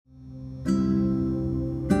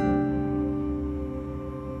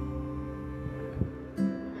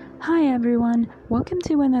Hi everyone, welcome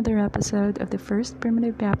to another episode of the First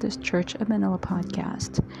Primitive Baptist Church of Manila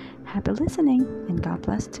podcast. Happy listening and God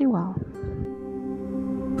bless to you all.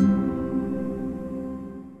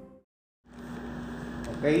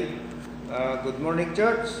 Okay, good morning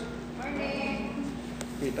church. Morning!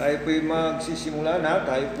 Okay, tayo po'y magsisimula na.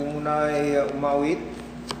 Tayo po muna ay umawit.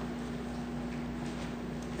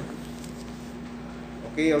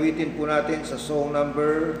 Okay, awitin po natin sa song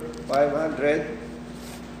number 500.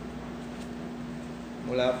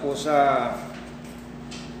 Mula po sa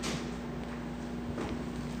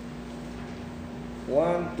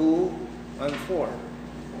 1, 2, and 4.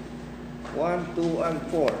 1, 2, and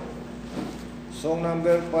 4. Song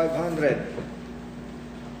number 500.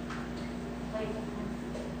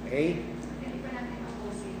 Okay? Hindi pa natin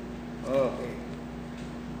mapusin. Okay.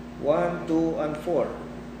 1, 2, and 4.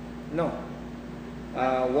 No.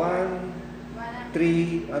 1,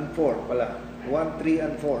 3, and 4 pala. 1, 3,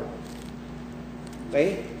 and 4.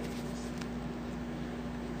 Okay?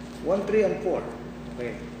 1, 3, and 4.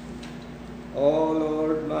 Okay. Oh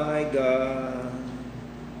Lord my God,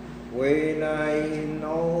 when I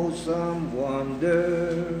know some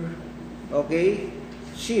wonder. Okay?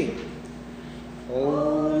 Sing.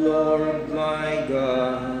 Oh Lord my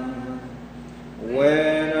God,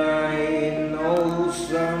 when I know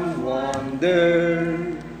some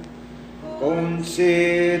wonder,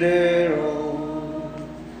 consider all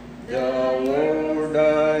the world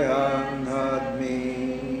thy hand had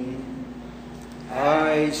made.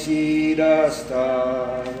 I see the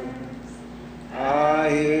stars, I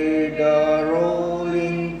hear the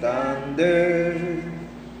rolling thunder,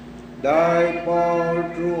 thy power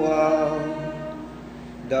throughout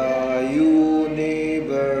the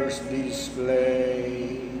universe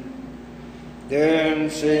display. Then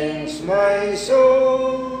sings my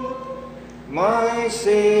soul, my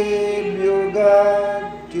Savior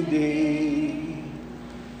God, to thee.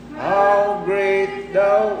 How great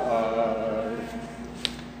thou art,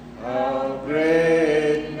 how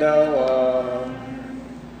great thou art.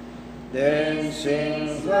 Then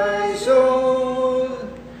sings my soul,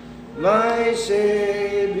 my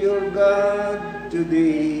Savior God, to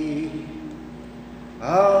thee.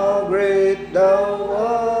 How great thou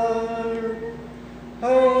art,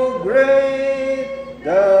 how great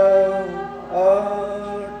thou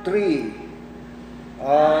art. 3.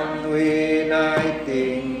 And when I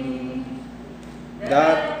think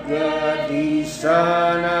that God is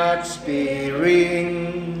not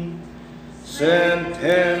sparing, sent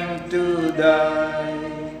him to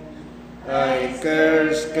die, I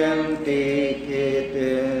curse can take it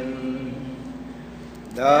in,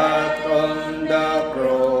 that on the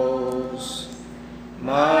cross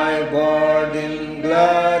my burden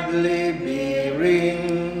gladly bearing,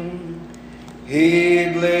 he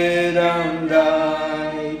bled and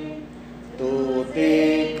died to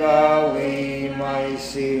take away my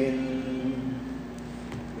sin.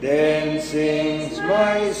 Then sings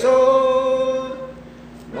my soul,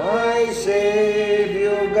 my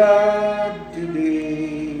Savior God, to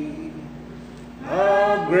thee.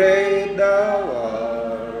 How great thou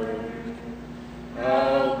art,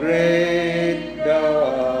 how great thou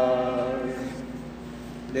art.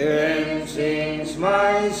 Then sings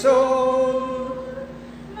my soul,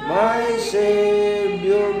 my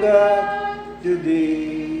Savior God, to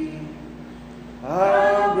thee.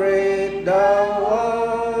 How great thou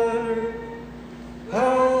art,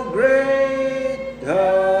 how great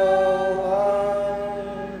thou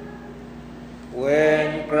art.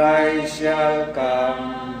 When Christ shall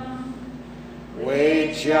come,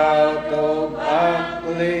 with shout of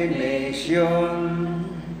acclamation,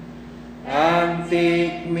 and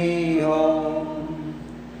take me home,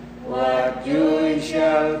 what joy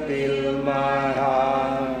shall fill my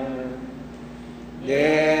heart.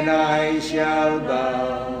 Then I shall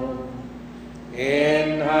bow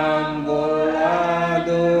in humble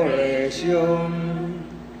adoration,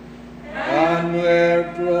 and will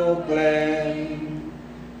proclaim,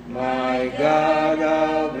 my God,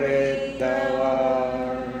 how great thou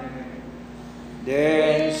art.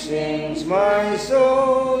 Then sings my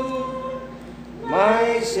soul,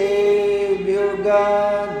 my Savior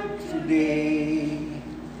God, to thee.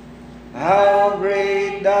 How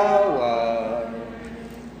great thou art,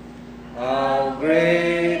 how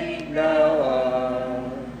great thou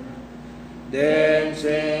art. Then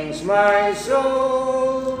sings my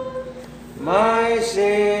soul, my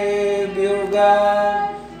Savior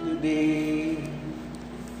God, to thee.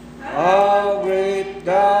 How great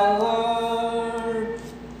thou art,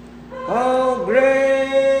 how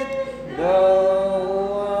great thou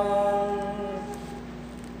art.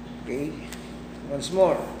 Okay, once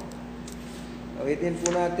more. Awitin po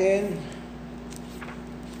natin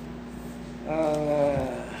ang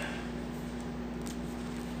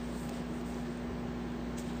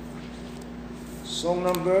song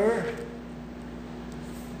number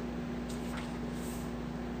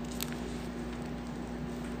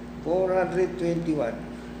 421.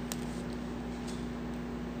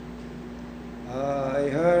 I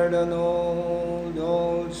heard an old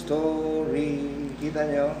story. Kita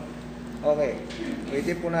nyo? Okay.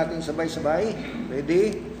 Pwede po natin sabay-sabay.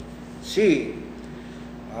 Ready? See.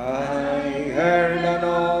 I heard an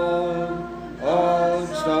old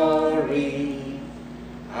story,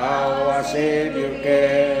 how a Savior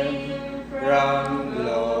came from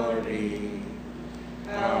glory,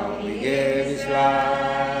 how He gave His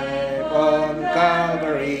life on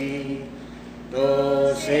Calvary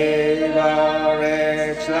to save a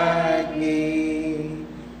wretch like me.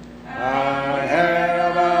 I heard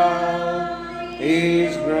about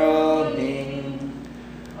His groaning,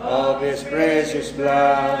 of His precious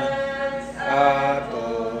blood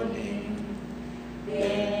atoning.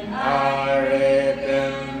 Then I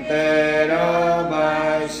repented of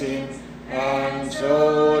my sin and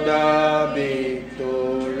saw the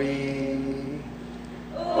victory.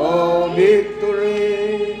 Oh,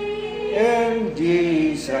 victory in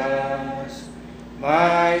Jesus,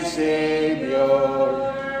 my Savior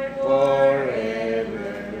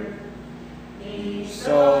forever. He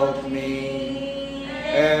sought me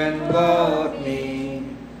and bought me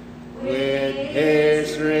with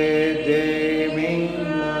His redeeming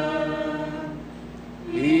love.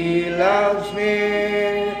 He loves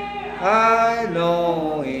me, I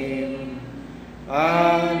know Him,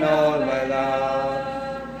 and all my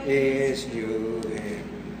love is due Him.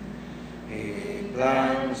 He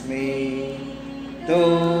plunges me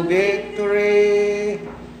to victory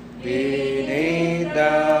beneath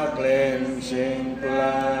the cleansing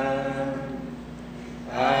flood.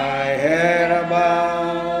 I heard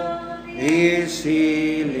about His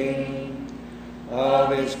healing,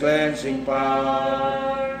 of His cleansing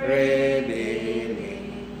power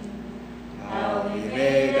revealing, how He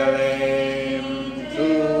made the lame to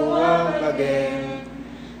walk again,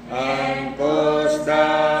 and caused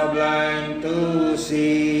the blind to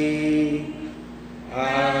see.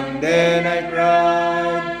 And then I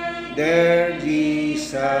cried, "Dear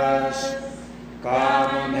Jesus,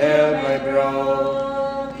 come and help my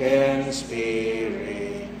broken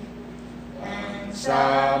spirit." And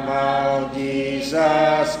somehow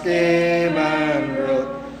Jesus came and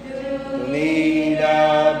brought to me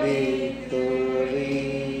the victory.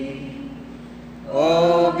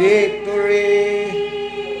 Oh, victory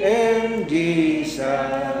in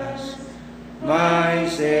Jesus, my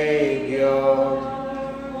Savior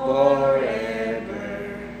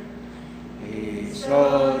forever. He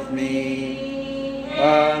sought me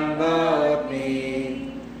and bought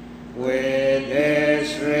me with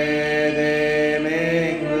His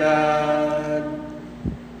redeeming blood.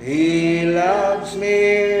 He loves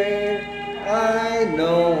me, I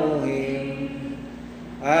know Him,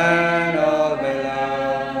 and all my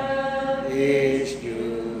love is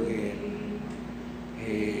due Him.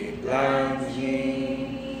 He plunges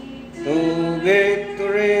me to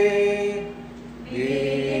victory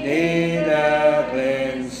beneath the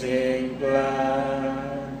cleansing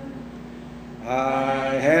blood.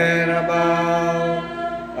 I heard about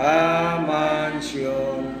a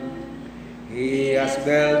mansion He has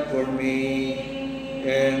built for me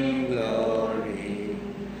in glory,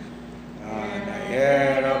 and I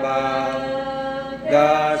heard about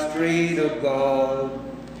the street of gold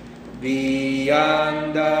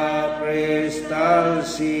beyond the crystal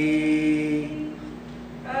sea.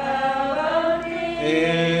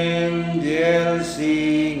 Angels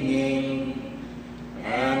singing,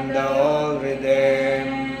 and the whole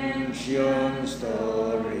redemption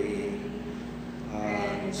story.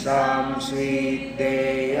 On some sweet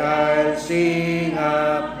day I'll sing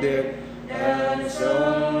up there a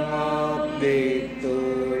song of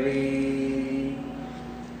victory.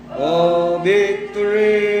 Oh,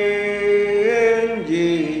 victory in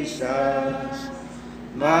Jesus,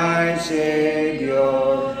 my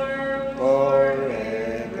Savior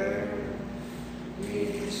forever.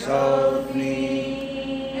 He sought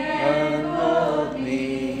me and bought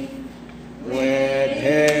me with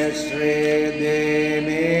His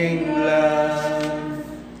redeeming blood.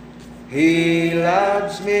 He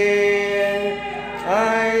loves me,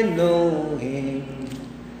 I know Him,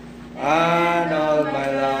 and all my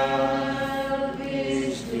love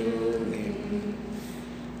is due Him.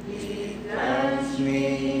 He loves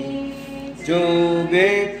me to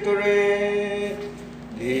victory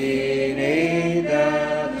beneath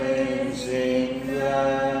the cleansing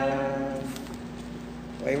blood.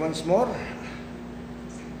 once more.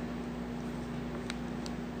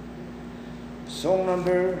 Song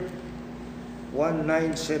number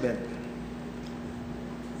 197.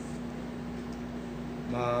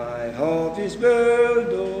 My hope is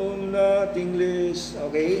built on nothing less.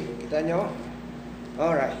 Okay, kita nyo?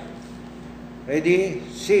 Alright. Ready?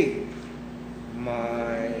 Sing.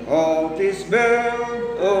 My hope is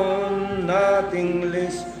built on nothing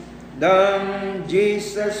less than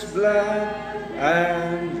Jesus' blood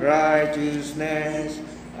and righteousness.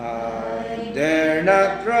 I dare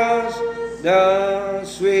not trust the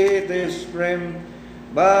sweetest frame,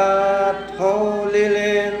 but wholly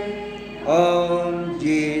lean on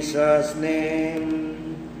Jesus'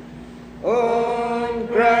 name. On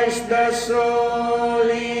Christ the solid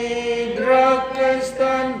rock I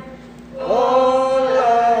stand, all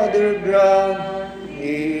other ground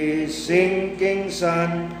is sinking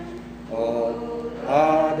sand. All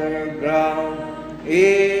other ground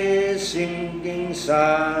is sinking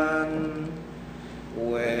sand.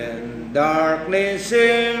 When darkness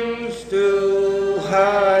seems to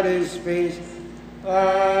hide His face,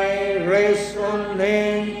 I rest on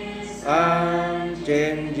His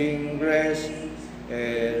unchanging grace.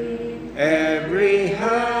 In every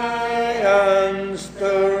high and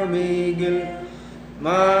stormy gale,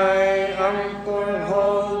 my anchor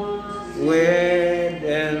holds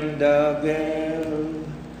within the veil.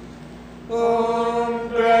 On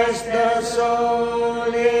Christ the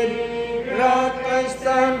solid rock I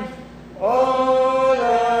stand, all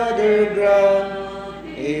other ground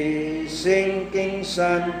is sinking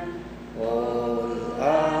sand. All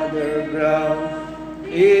other ground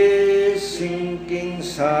is sinking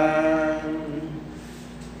sand.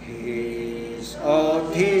 His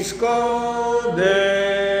oath, His covenant,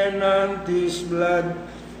 His blood,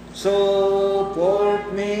 so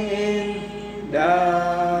poured me in the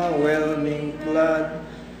whelming flood.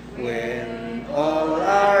 When all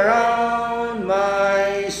around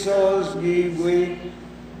my souls give way,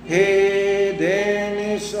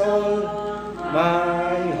 hidden is all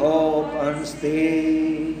my hope and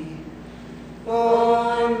stay.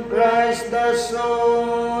 On Christ the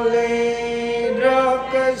solid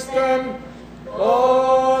rock I stand,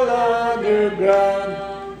 all other ground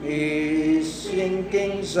is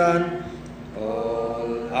sinking sand.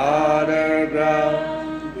 All other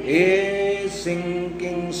ground is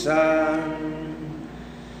sinking sand.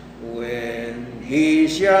 When He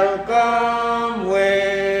shall come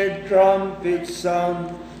with trumpet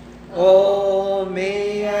sound, oh,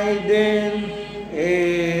 may I then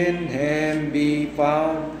in Him be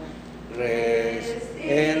found, rest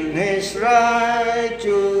in His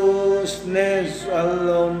righteousness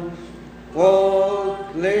alone,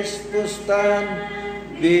 faultless to stand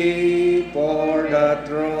before the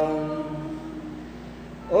throne.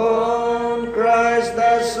 On Christ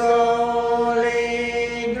the solid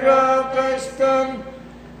rock I stand,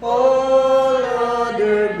 all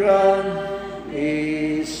other ground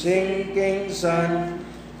is sinking sand.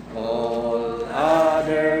 All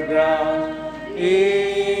other ground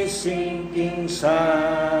is sinking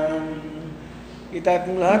sand. Kita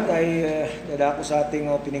pong lahat ay dadako sa ating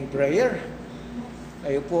opening prayer.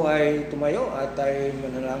 Kayo po ay tumayo at ay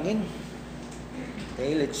manalangin.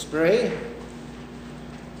 Okay, let's pray.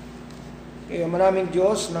 Kaya maraming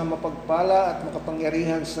Diyos na mapagpala at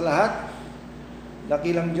makapangyarihan sa lahat.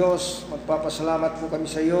 Dakilang Diyos, magpapasalamat po kami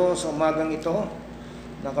sa iyo sa umagang ito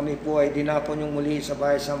na kami po ay dinapon yung muli sa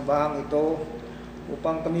bahay-sambahang ito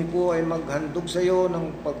upang kami po ay maghandog sa iyo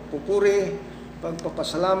ng pagpupuri,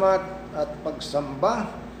 pagpapasalamat at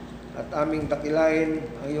pagsamba at aming dakilain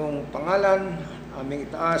ang iyong pangalan, aming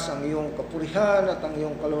itaas ang iyong kapurihan at ang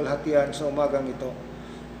iyong kalulhatian sa umagang ito.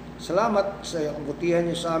 Salamat sa kabutihan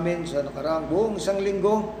niyo sa amin sa nakaraang buong isang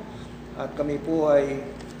linggo at kami po ay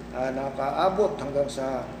nakaabot hanggang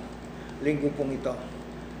sa linggo pong ito.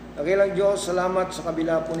 Dakilang Diyos, salamat sa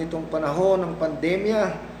kabila po nitong panahon ng pandemya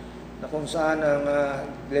na kung saan ang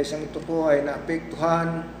iglesyang ito po ay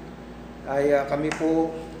naapektuhan, ay kami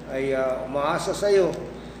po ay umaasa sa iyo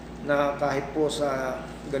na kahit po sa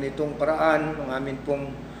ganitong paraan ng amin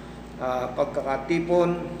pong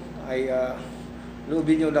pagkakatipon ay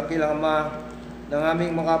loobin niyo dakilang Ama ng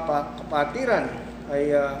aming mga kapatiran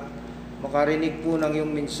ay makarinig po ng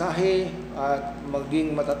iyong mensahe at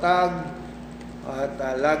maging matatag at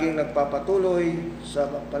laging nagpapatuloy sa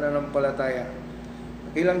pananampalataya.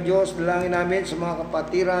 Dakilang Diyos, dalangin namin sa mga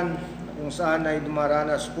kapatiran kung saan ay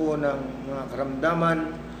dumaranas po ng mga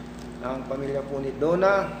karamdaman ng pamilya po ni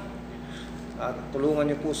Donna at tulungan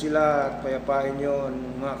niyo po sila at payapain niyo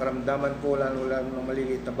ang mga karamdaman po lalo ng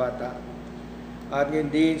maliliit na bata. At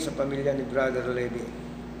ngayon din sa pamilya ni Brother Levi.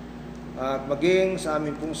 at maging sa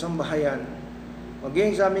aming pong sambahayan,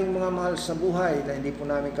 maging sa aming mga mahal sa buhay na hindi po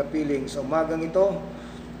namin kapiling sa umagang ito,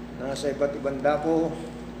 na sa iba't ibang dako,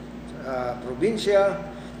 sa probinsya,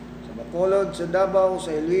 sa Bacolod, sa Davao,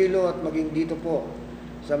 sa Iloilo, at maging dito po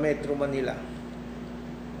sa Metro Manila.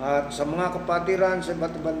 At sa mga kapatiran sa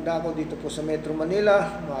iba't ibang dako dito po sa Metro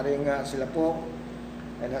Manila, maaaring sila po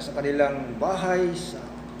ay nasa kanilang bahay sa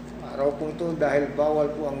araw po ito dahil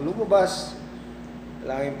bawal po ang lumabas.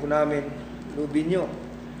 Dalangin po namin, lubin nyo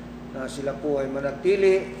na sila po ay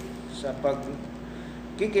manatili sa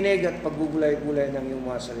pagkikinig at pagbubulay-bulay ng iyong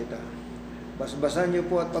mga salita. Basbasan nyo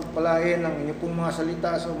po at pagpalain ang inyong pong mga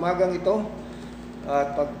salita sa umagang ito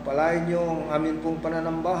at pagpalain nyo ang amin pong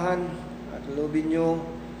pananambahan at lubin nyo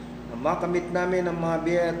na makamit namin ang mga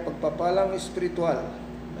biyaya at pagpapalang espiritual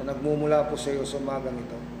na nagmumula po sa iyo sa umagang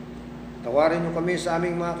ito. Tawarin nyo kami sa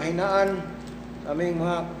aming mga kahinaan, sa aming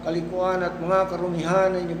mga kalikuan at mga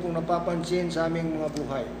karumihan na inyo pong napapansin sa aming mga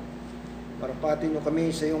buhay. Marapatin nyo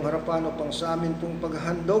kami sa iyong harapan upang sa amin pong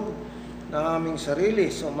paghandog ng aming sarili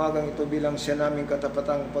sa umagang ito bilang siya naming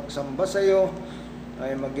katapatang pagsamba sa iyo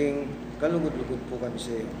ay maging kalugod-lugod po kami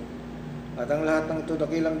sa iyo. At ang lahat ng ito,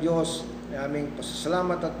 dakilang Diyos, ay aming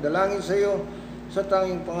pasasalamat at dalangin sa iyo sa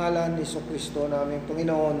tanging pangalan ni Jesucristo na aming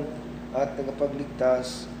Panginoon at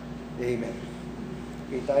tagapagligtas. Amen.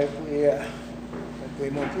 Okay, tayo po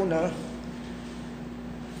mo po na.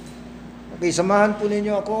 Okay, samahan po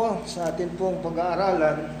ninyo ako sa atin pong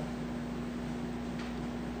pag-aaralan.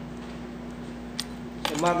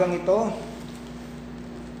 Sa umagang ito,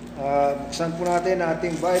 buksan po natin ang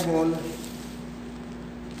ating Bible.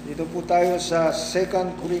 Dito po tayo sa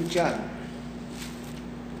 2 Corinthians.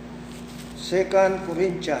 2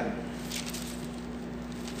 Corinthians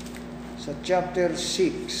sa chapter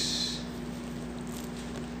 6.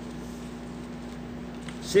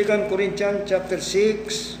 2 Corinthians chapter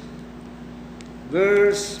 6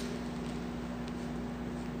 verse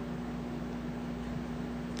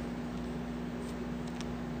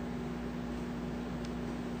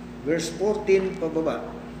 14 pababa.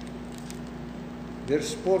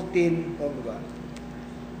 Verse 14 pababa.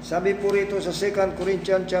 Sabi po rito sa 2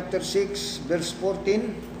 Corinthians chapter 6 verse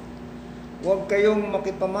 14, huwag kayong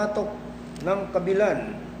makipamatok ng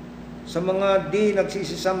kabilan sa mga di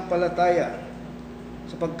nagsisisampalataya,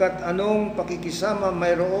 sapagkat anong pakikisama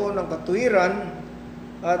mayroon ng katuwiran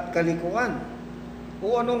at kalikuan?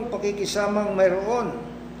 O anong pakikisamang mayroon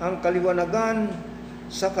ang kaliwanagan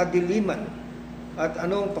sa kadiliman? At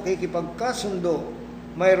anong pakikipagkasundo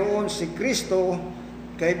mayroon si Kristo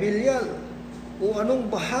kay Belial? O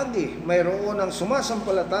anong bahagi mayroon ang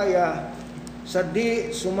sumasampalataya sa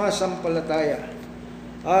di sumasampalataya?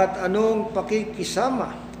 At anong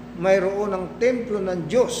pakikisama mayroon ang templo ng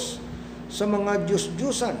Diyos sa mga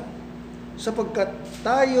Diyos-Diyusan, sapagkat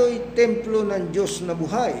tayo'y templo ng Diyos na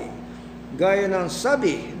buhay, gaya ng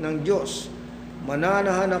sabi ng Diyos,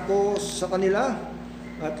 mananahan ako sa kanila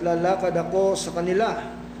at lalakad ako sa kanila,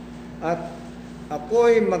 at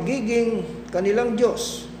ako'y magiging kanilang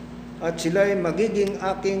Diyos, at sila'y magiging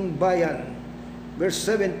aking bayan. Verse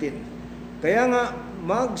 17, kaya nga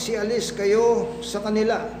magsialis kayo sa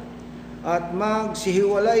kanila, at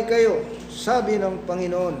magsihiwalay kayo, sabi ng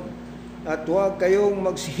Panginoon, at huwag kayong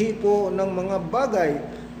magsihipo ng mga bagay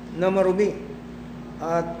na marumi,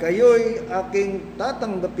 at kayo'y aking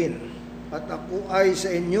tatanggapin, at ako ay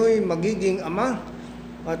sa inyo'y magiging ama,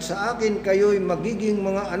 at sa akin kayo'y magiging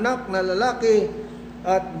mga anak na lalaki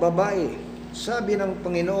at babae, sabi ng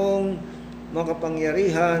Panginoong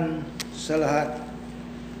makapangyarihan sa lahat.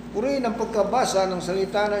 Purihin ang pagkabasa ng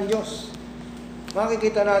salita ng Diyos.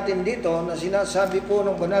 Makikita natin dito na sinasabi po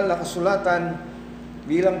ng banal na kasulatan,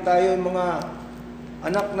 bilang tayo mga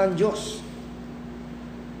anak ng Diyos,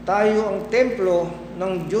 tayo ang templo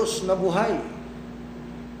ng Diyos na buhay.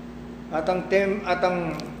 At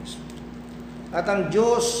ang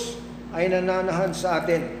Diyos ay nananahan sa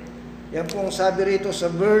atin. Yan po ang sabi rito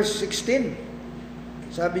sa verse 16.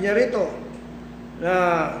 Sabi niya rito na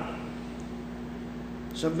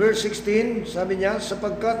sa verse 16, sabi niya,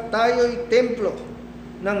 sapagkat tayo'y templo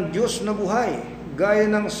ng Diyos na buhay, gaya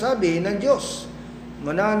ng sabi ng Diyos,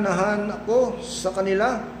 mananahan ako sa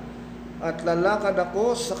kanila at lalakad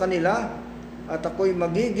ako sa kanila, at ako'y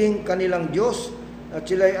magiging kanilang Diyos, at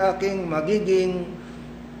sila'y aking magiging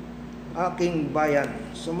aking bayan.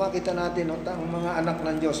 So makita natin ang mga anak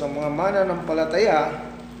ng Diyos, ang mga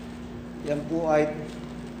mananampalataya, yan po ay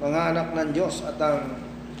mga anak ng Diyos, at ang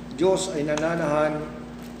Diyos ay nananahan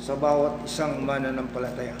sa bawat isang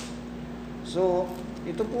mananampalataya. So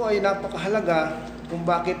ito po ay napakahalaga kung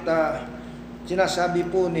bakit sinasabi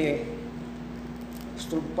po ni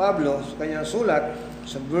Apostol Pablo sa kanyang sulat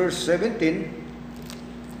sa verse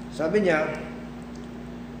 17, sabi niya,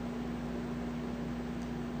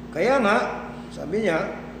 kaya nga, sabi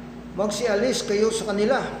niya, magsialis kayo sa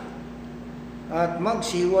kanila at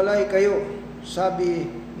magsihiwalay kayo,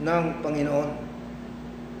 sabi ng Panginoon.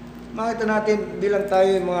 Makita natin bilang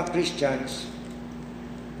tayo yung mga Christians,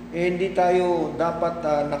 hindi tayo dapat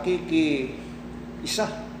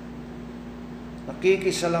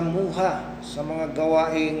nakikisalamuha sa mga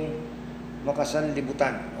gawaing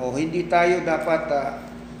makasanlibutan. O hindi tayo dapat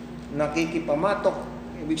nakikipamatok.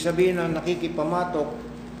 Ibig sabihin na nakikipamatok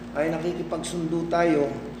ay nakikipagsundo tayo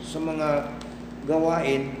sa mga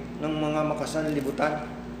gawain ng mga makasanlibutan,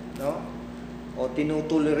 no? O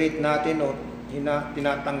tinutolerate natin o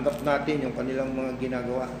tinatanggap natin yung kanilang mga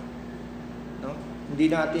ginagawa, no? Hindi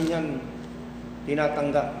natin yan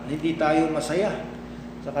tinatanggap. Hindi tayo masaya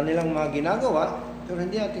sa kanilang mga ginagawa, pero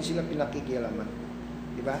hindi natin sila pinakikialaman.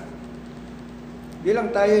 Di ba?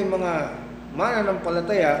 Bilang tayo yung mga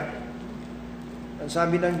mananampalataya, ang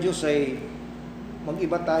sabi ng Diyos ay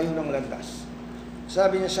mag-iba tayo ng landas.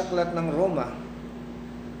 Sabi niya sa aklat ng Roma,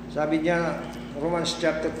 sabi niya, Romans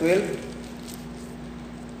chapter 12,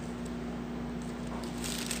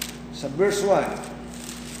 sa verse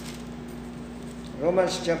 1,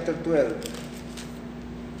 Romans chapter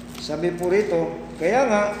 12, sabi po rito, kaya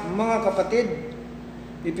nga, mga kapatid,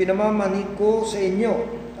 ipinamamanig ko sa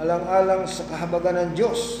inyo, alang-alang sa kahabagan ng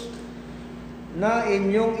Diyos, na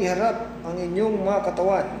inyong iharap ang inyong mga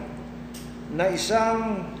katawan, na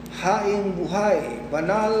isang haing buhay,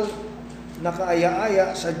 banal na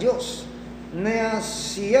kaaya-aya sa Diyos, na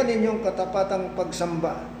siya ninyong katapatang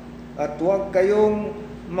pagsamba, at huwag kayong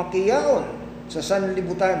makiyaon sa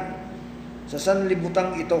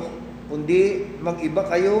sanlibutang ito, kundi mag-iba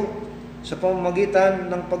kayo sa pamamagitan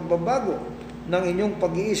ng pagbabago ng inyong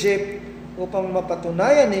pag-iisip upang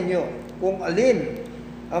mapatunayan ninyo kung alin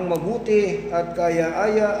ang mabuti at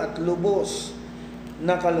kaaya-aya at lubos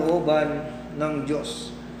na kalooban ng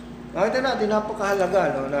Diyos. Nakita natin,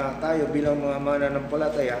 napakahalaga, no, na tayo bilang mga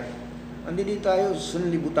mananampalataya, hindi tayo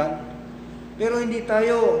sanlibutan, pero hindi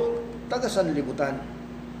tayo taga-sanlibutan.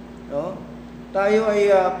 No? Tayo ay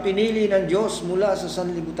pinili ng Diyos mula sa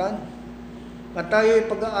sanlibutan, at tayo ay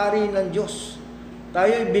pag-aari ng Diyos.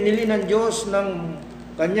 Tayo ay binili ng Diyos ng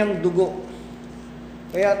Kanyang dugo.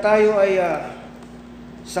 Kaya tayo ay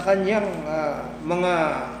sa Kanyang mga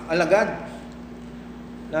alagad,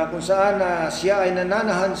 na kung saan siya ay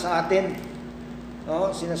nananahan sa atin.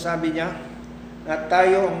 No? Sinasabi niya na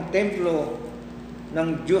tayo ang templo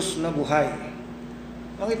ng Diyos na buhay.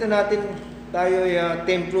 Makita natin tayo ay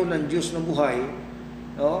templo ng Diyos na buhay.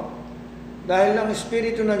 No? Dahil ang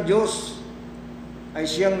Espiritu ng Diyos ay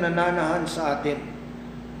siyang nananahan sa atin.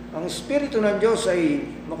 Ang Espiritu ng Diyos ay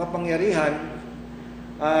makapangyarihan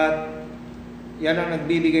at yan ang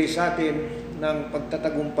nagbibigay sa atin ng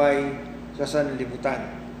pagtatagumpay sa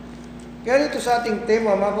sanlibutan. Kaya dito sa ating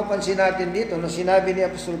tema, mapapansin natin dito na sinabi ni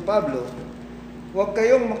Apostol Pablo, huwag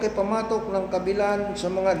kayong makipamatok ng kabilan sa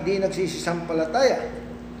mga di nagsisisampalataya.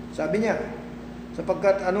 Sabi niya,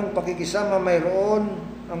 sapagkat anong pakikisama mayroon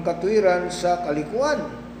ang katuwiran sa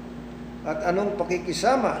kalikuan, at anong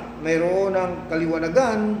pakikisama mayroon ang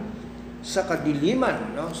kaliwanagan sa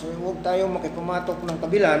kadiliman. No? So huwag tayong makipamatok ng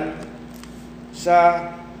kabilan sa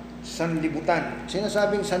sanlibutan.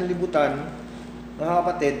 Sinasabing sanlibutan, mga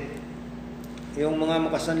kapatid, yung mga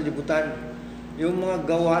makasanlibutan, yung mga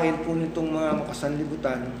gawain po nitong mga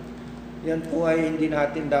makasanlibutan, yan po ay hindi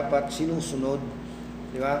natin dapat sinusunod.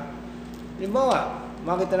 Di ba? Halimbawa,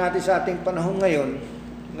 makita natin sa ating panahon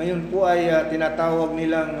ngayon po ay tinatawag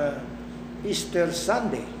nilang Easter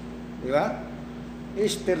Sunday. Di ba?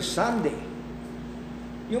 Easter Sunday.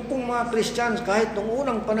 Yung pong mga Christians, kahit nung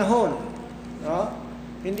unang panahon, no,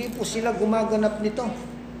 hindi po sila gumaganap nito.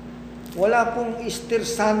 Wala pong Easter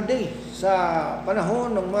Sunday sa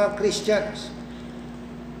panahon ng mga Christians.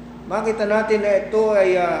 Makita natin na ito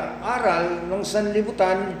ay aral ng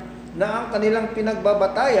sanlibutan na ang kanilang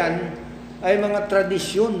pinagbabatayan ay mga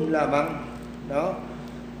tradisyon lamang. No?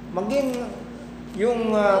 Maging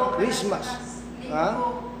yung Christmas.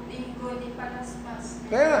 Linggo ni Palaspas.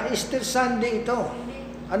 Kaya Easter Sunday ito.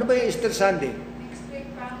 Ano ba yung Easter Sunday? Next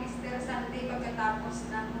week pa ang Easter Sunday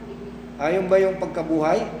pagkatapos ng Holy. Ayun ba yung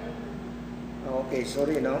pagkabuhay? Okay,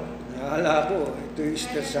 sorry, no? Nahala ko, ito yung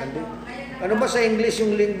Easter Sunday. Ano ba sa English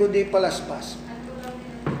yung Linggo di Palaspas?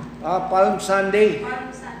 Palm Sunday.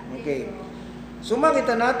 Okay. So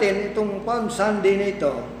makita natin itong Palm Sunday na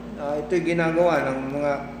ito, ito'y ginagawa ng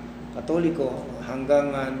mga Katoliko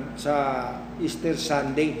hanggang sa Easter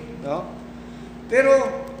Sunday, no? Pero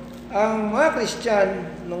ang mga Christian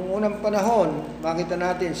nung unang panahon, makita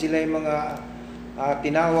natin sila yung mga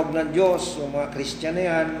tinawag ng Diyos, yung mga Christian na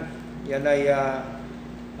yan ay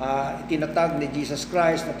itinatag ni Jesus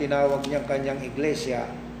Christ na tinawag niyang kanyang iglesia.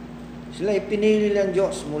 Sila ipinili ng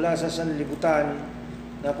Diyos mula sa sanlibutan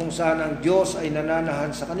na kung saan ang Diyos ay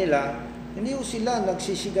nananahan sa kanila, hindi po sila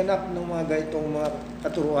nagsisiganap ng mga ganitong mga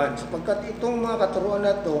katuruan. Sapagkat itong mga katuruan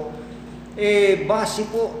na ito, base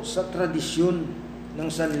po sa tradisyon ng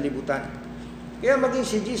sanlibutan. Kaya maging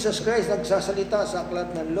si Jesus Christ nagsasalita sa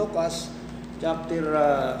aklat ng Lucas, chapter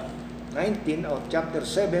 19 o chapter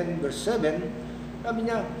 7, verse 7, sabi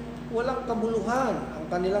niya, walang kabuluhan ang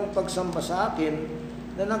kanilang pagsamba sa akin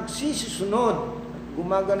na nagsisisunod,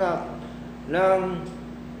 gumaganap ng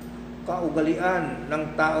kaugalian ng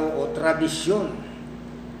tao o tradisyon.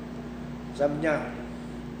 Sabi niya,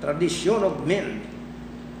 tradition of men.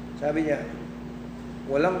 Sabi niya,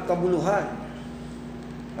 walang kabuluhan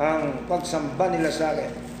ang pagsamba nila sa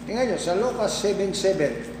akin. Tingnan niyo, sa Lucas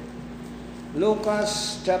 7:7.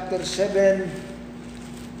 Lucas chapter 7,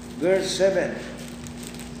 verse 7.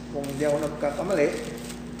 Kung hindi ako nagkakamali,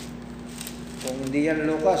 kung hindi yan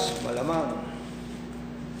Lucas, malamang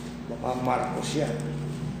baka Marcos yan.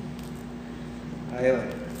 Ayun.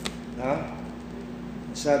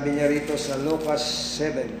 Sabi niya rito sa Lucas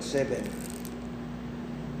 7:7.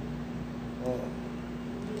 Oh.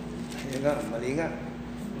 Ayun nga, mali nga.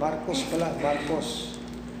 Marcos pala, Marcos.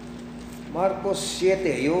 Marcos 7,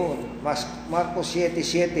 yun. Marcos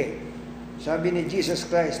 7:7. Sabi ni Jesus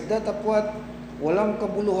Christ, datapwat walang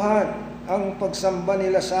kabuluhan ang pagsamba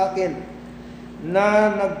nila sa akin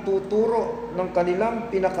na nagtuturo ng kanilang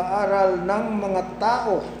pinakaaral ng mga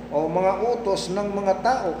tao o mga utos ng mga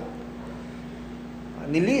tao.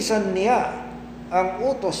 Nilisan niya ang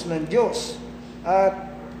utos ng Diyos at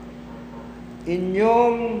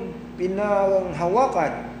inyong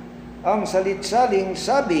pinanghawakan ang salit-saling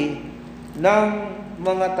sabi ng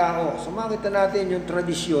mga tao. So makita natin yung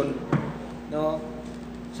tradisyon, no?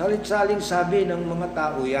 Salit-saling sabi ng mga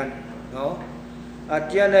tao yan, no? At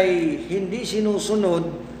yan ay hindi sinusunod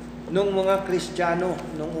ng mga Kristiyano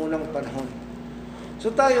noong unang panahon.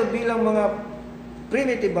 So tayo bilang mga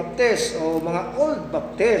Primitive Baptist o mga Old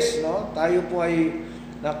Baptist, no? Tayo po ay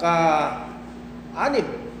naka-anib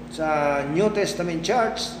sa New Testament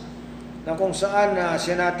Church na kung saan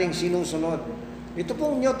siya nating sinusunod. Ito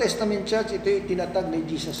pong New Testament Church, ito ay tinatag ni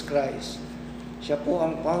Jesus Christ. Siya po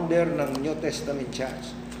ang founder ng New Testament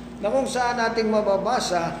Church. Na kung saan nating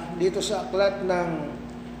mababasa dito sa aklat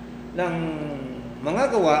ng mga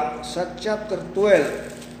gawa sa chapter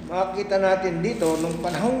 12. Makikita natin dito nung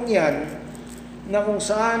panahong yan na kung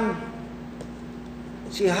saan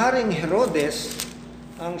si Haring Herodes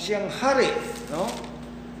ang siyang hari, no?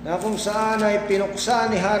 Na kung saan ay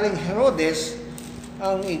pinuksa ni Haring Herodes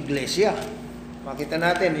ang iglesia. Makita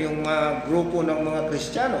natin yung grupo ng mga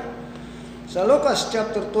Kristiyano. Sa Lucas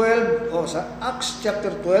chapter 12 o sa Acts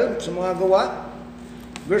chapter 12 sa mga gawa,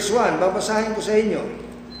 verse 1, babasahin ko sa inyo.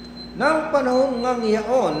 Nang panahon ngang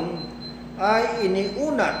iyaon ay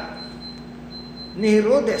iniunat ni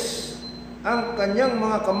Herodes ang kanyang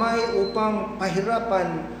mga kamay upang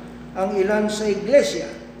pahirapan ang ilan sa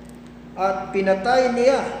iglesia at pinatay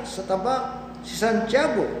niya sa tabak si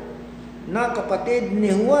Santiago na kapatid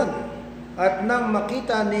ni Juan at nang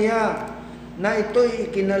makita niya na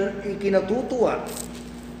ito'y ikinatutuwa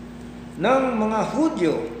ng mga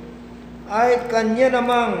Hudyo ay kanya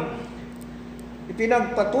namang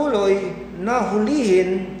ipinagpatuloy na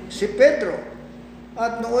hulihin si Pedro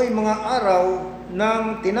at nooy mga araw ng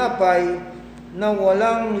tinapay na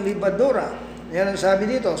walang libadura. Yan ang sabi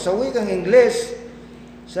dito. Sa wikang Ingles,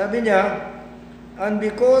 sabi niya, and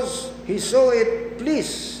because he saw it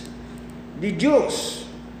please the Jews,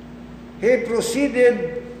 he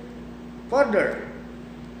proceeded further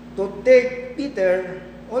to take Peter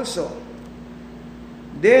also.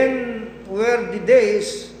 Then were the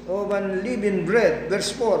days of unleavened bread,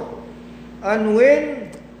 verse 4. And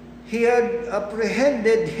when he had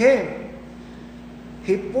apprehended him,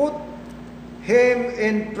 he put him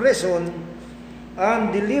in prison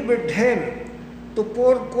and delivered him to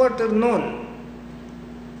 4 quaternions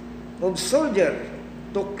of soldier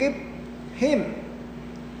to keep him,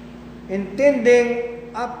 intending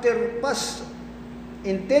after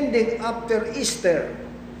Easter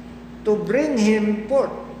to bring him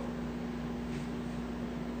forth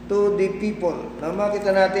to the people. Na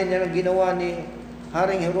makita natin yan ang ginawa ni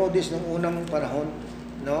Haring Herodes ng unang panahon,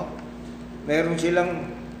 no? Meron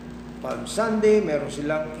silang Palm Sunday, meron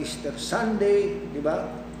silang Easter Sunday, di ba?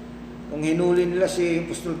 Kung hinuli nila si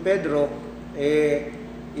Apostol Pedro,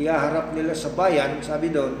 ihaharap nila sa bayan, sabi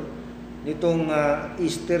doon, nitong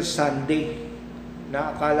Easter Sunday,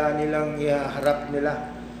 na akala nilang ihaharap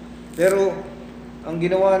nila. Pero ang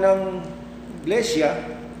ginawa ng iglesia,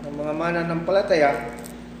 ng mga mananampalataya,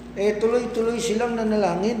 tuloy-tuloy silang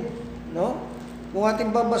nanalangin, no? Kung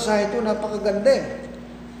ating babasahin ito, napakaganda eh.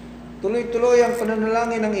 Tuloy-tuloy ang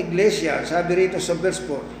pananalangin ng iglesia, sabi rito sa verse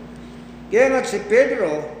 4. Kaya nga si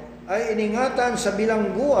Pedro ay iningatan sa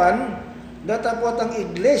bilangguan, datapwat ang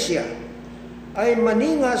iglesia ay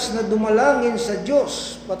maningas na dumalangin sa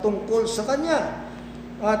Diyos patungkol sa kanya.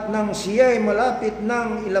 At nang siya ay malapit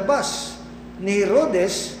ng ilabas ni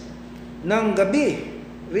Herodes ng gabi,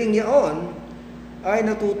 ring yaon, ay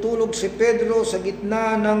natutulog si Pedro sa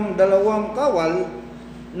gitna ng dalawang kawal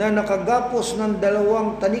na nakagapos ng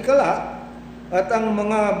dalawang tanikala, at ang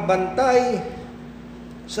mga bantay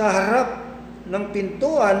sa harap ng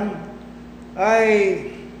pintuan ay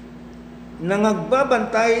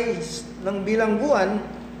nangagbabantay ng bilangguan,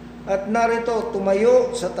 at narito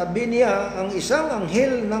tumayo sa tabi niya ang isang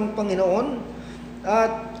anghel ng Panginoon,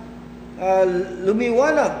 at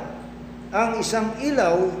lumiwanag ang isang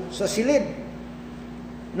ilaw sa silid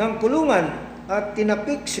ng kulungan, at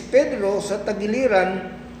tinapik si Pedro sa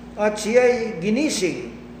tagiliran, at siya'y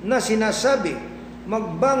ginising na sinasabi,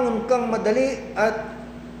 magbangon kang madali, at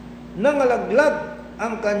nangalaglag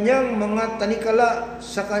ang kanyang mga tanikala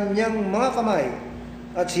sa kanyang mga kamay.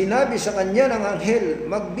 At sinabi sa kanya ng anghel,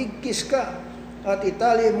 magbigkis ka at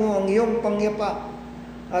itali mo ang iyong pangyapak.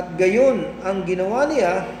 At gayon ang ginawa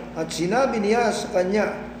niya, at sinabi niya sa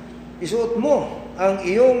kanya, isuot mo ang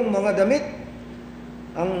iyong mga damit,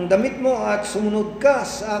 ang damit mo, at sumunod ka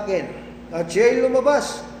sa akin. At siya'y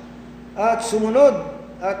lumabas at sumunod,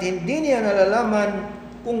 at hindi niya nalalaman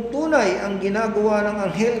kung tunay ang ginagawa ng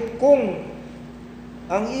anghel, kung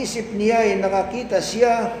ang isip niya ay nakakita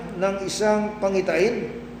siya ng isang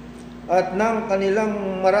pangitain at ng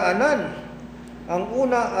kanilang maraanan. Ang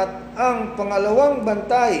una at ang pangalawang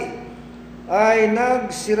bantay ay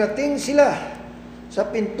nagsirating sila sa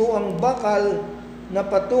pintuang bakal na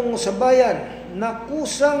patungo sa bayan, na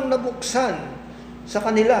kusang nabuksan sa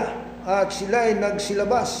kanila, at sila ay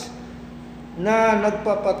nagsilabas na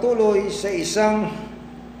nagpapatuloy sa isang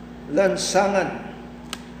lansangan.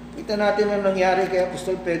 Kita natin ang nangyari kay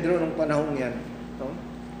Apostol Pedro nung panahon yan. No?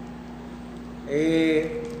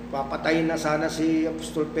 Papatayin na sana si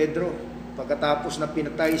Apostol Pedro pagkatapos na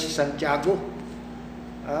pinatay si Santiago.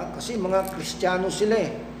 Kasi mga Kristiyano sila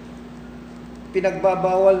eh.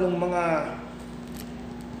 Pinagbabawal ng mga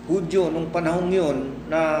Hudyo nung panahon yun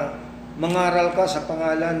na mangaral ka sa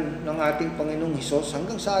pangalan ng ating Panginoong Hesus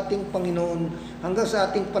hanggang sa ating Panginoon, hanggang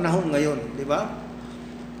sa ating panahon ngayon, di ba?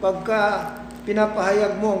 Pagka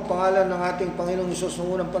pinapahayag mo ang pangalan ng ating Panginoong Hesus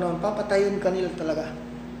noong unang panahon, papatayin kanila talaga.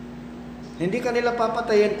 Hindi kanila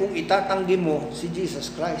papatayin kung itatanggi mo si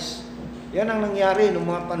Jesus Christ. Yan ang nangyari noong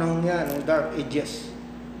mga panahon yan, noong Dark Ages,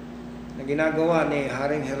 na ginagawa ni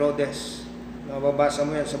Haring Herodes. Mababasa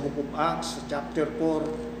mo yan sa Book of Acts, sa chapter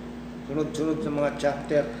 4, sunod-sunod sa mga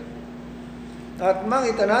chapter. At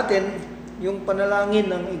makita natin yung panalangin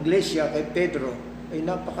ng iglesia kay Pedro ay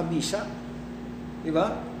napakabisa. Di ba?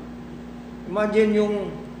 Imagine yung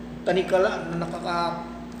tanikala na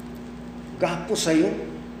nakakagapos sa'yo,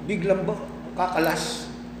 biglang kakalas.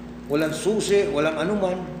 Walang susi, walang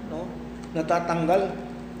anuman, no? Natatanggal.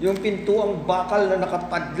 Yung pintuang bakal na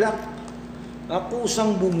nakapadlak,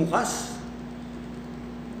 kusang bumukas.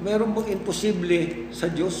 Meron bang imposible sa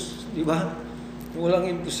Diyos? Di ba? Walang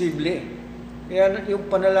imposible. Kaya yung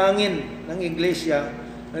panalangin ng iglesia,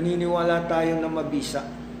 naniniwala tayo na mabisa.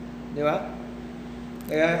 Di ba?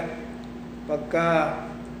 Kaya pagka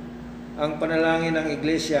ang panalangin ng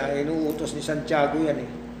iglesia ay inuutos ni Santiago yan eh.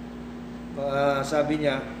 Sabi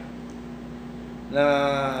niya na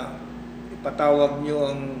ipatawag niyo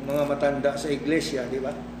ang mga matanda sa iglesia, di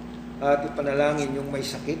ba? At ipanalangin yung may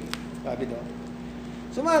sakit, sabi doon.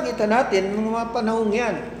 So makikita natin ng mga panahong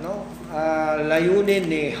yan, no?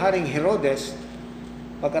 Layunin ni Haring Herodes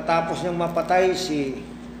pagkatapos niyang mapatay si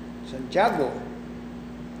Santiago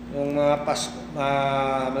nung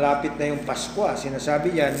malapit na yung Pasko,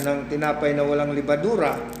 sinasabi yan ng tinapay na walang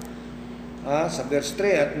libadura sa verse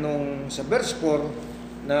 3, at nung sa verse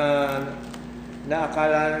 4 na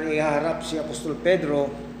akala na iharap si Apostol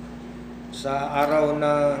Pedro sa araw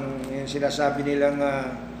ng yung sinasabi nilang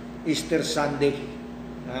Easter Sunday.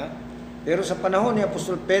 Pero sa panahon ni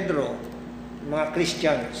Apostol Pedro, mga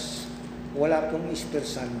Christians, wala pong Easter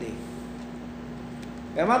Sunday.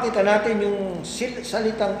 Kaya makita natin yung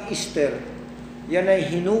salitang Easter, yan ay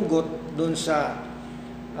hinugot dun sa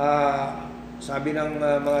sabi ng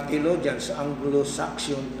mga theologians, sa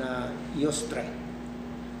Anglo-Saxon na Eostre,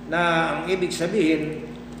 na ang ibig sabihin,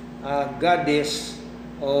 goddess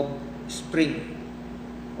of spring,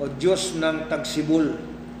 o Diyos ng tagsibol.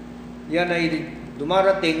 Yan ay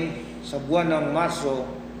dumarating sa buwan ng Marso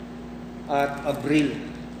at Abril.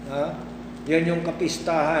 Yan yung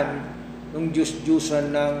kapistahan ng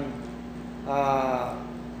Diyos-Diyusan ng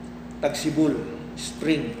Tagsibol,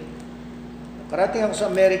 spring. Karating ako sa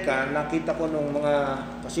Amerika, nakita ko nung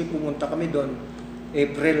kasi pumunta kami doon,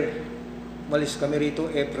 April. Malis kami rito,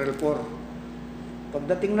 April 4.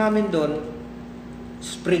 Pagdating namin doon,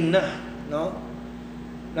 spring na, no?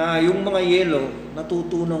 Na yung mga yelo,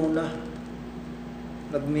 natutunaw na.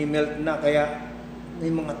 Nagmi-melt na, kaya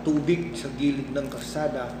may mga tubig sa gilid ng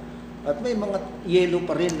kalsada. At may mga yelo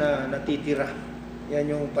pa rin na natitira. Yan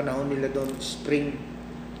yung panahon nila doon, spring.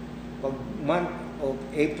 Pag month of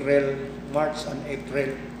April, March and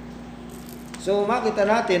April. So makita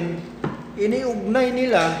natin, iniugnay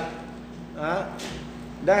nila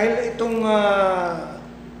dahil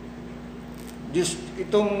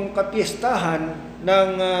itong kapistahan ng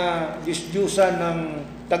Diyos-Diyusan ng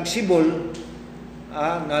Tagsibol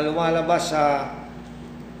na lumalabas sa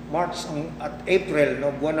March at April,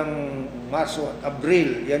 no, buwan ng Marso at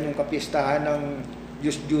Abril. Yan yung kapistahan ng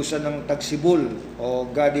Diyos-Diyusan ng Tagsibol o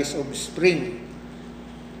Goddess of Spring.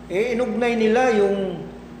 Inugnay nila yung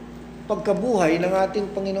pagkabuhay ng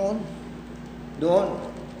ating Panginoon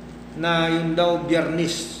doon, na yung daw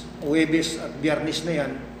Biyernes, Huwebes at Biyernes na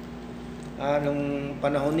yan, nung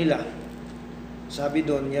panahon nila. Sabi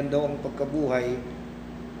doon, yan daw ang pagkabuhay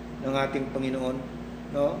ng ating Panginoon.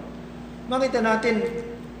 No? Makita natin,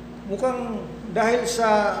 mukhang dahil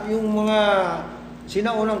sa yung mga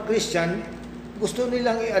sinaunang Christian, gusto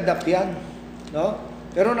nilang i-adapt yan. No?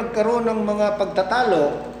 Pero nagkaroon ng mga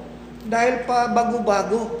pagtatalo dahil pa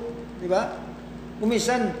bago-bago. Di ba?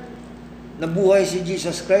 Kuminsan, nabuhay si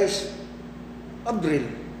Jesus Christ, Abril.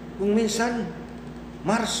 Kung minsan,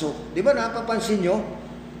 Marso. Di ba napapansin nyo?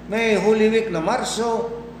 May Holy Week na Marso,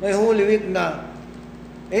 may Holy Week na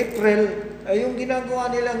April. Yung ginagawa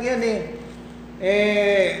nilang yan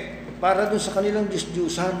para dun sa kanilang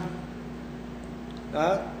Diyos-Diyusan.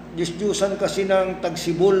 Diyos-Diyusan kasi ng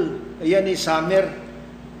Tagsibol. Ayan summer.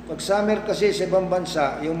 Pag summer kasi sa ibang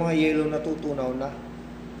bansa, yung mga yelo natutunaw na.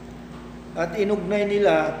 At inugnay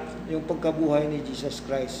nila yung pagkabuhay ni Jesus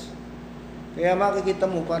Christ. Kaya makikita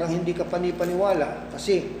mo, parang hindi ka panipaniwala.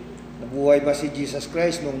 Kasi, nabuhay ba si Jesus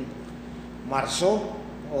Christ nung Marso?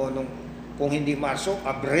 O kung hindi Marso,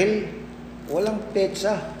 Abril? Walang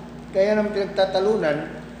petsa. Kaya nang pinagtatalunan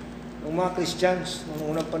ng mga Christians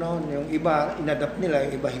noong unang panahon, yung iba, inadapt nila,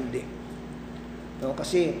 yung iba hindi. No,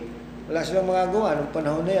 kasi, wala silang magagawa nung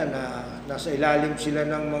panahon na yan na nasa ilalim sila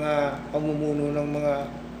ng mga pamumuno ng mga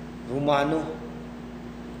Romano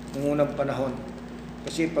noong unang panahon.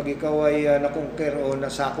 Kasi pag ikaw ay nakonquer o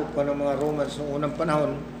nasakop ka ng mga Romans noong unang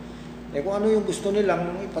panahon, kung ano yung gusto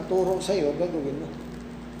nilang ipaturo sa iyo, gagawin mo.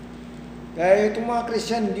 Kaya itong mga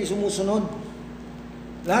Christian hindi sumusunod.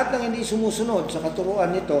 Lahat ng hindi sumusunod sa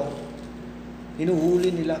katuruan nito,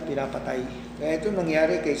 hinuhuli nila, pinapatay. Kaya ito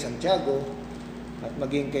nangyari kay Santiago at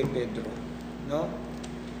maging kay Pedro. No?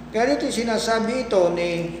 Kaya dito sinasabi ito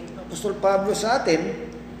ni Apostol Pablo sa atin,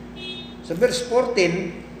 sa verse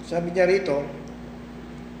 14, sabi niya rito,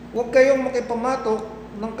 huwag kayong makipamatok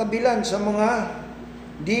ng kabilan sa mga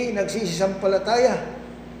di nagsisisampalataya,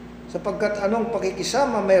 sapagkat anong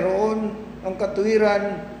pakikisama mayroon ang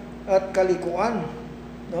katuwiran at kalikuan.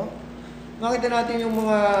 No? Makita natin yung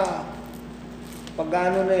mga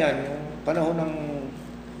pagano na yan, yung panahon ng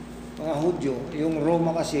mga Hudyo, yung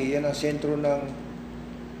Roma kasi, yan ang sentro ng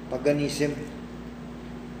paganism.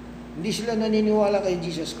 Hindi sila naniniwala kay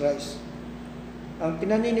Jesus Christ. Ang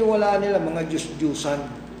pinaniniwalaan nila, mga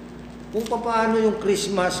Diyos-Diyusan. Kung paano yung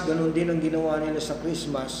Christmas, ganun din ang ginawa nila sa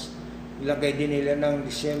Christmas. Ilagay din nila ng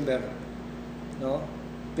December. No?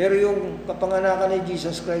 Pero yung kapanganakan ni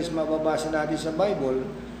Jesus Christ, mababasa natin sa Bible,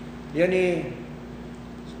 yan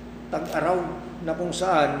tag-araw na kung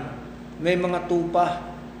saan may mga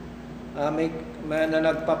tupa,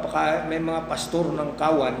 may mga pastor ng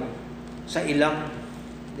kawan sa ilang.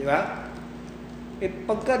 Di ba?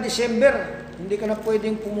 Pagka December, hindi ka na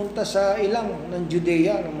pwedeng pumunta sa ilang ng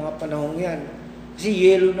Judea ng mga panahong yan. Kasi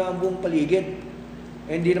yelo na ang buong paligid.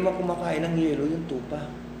 Hindi naman kumakain ng yelo yung tupa.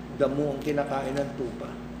 Damo ang kinakain ng tupa.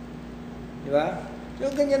 Di ba?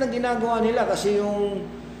 So, ganyan ang ginagawa nila kasi yung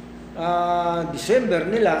December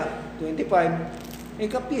nila, 25,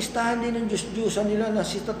 kapistahan din ng Diyos-Diyusan nila na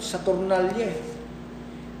si Saturnalye.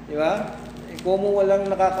 Di ba? Kung walang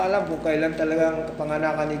nakakaalam kung kailan talagang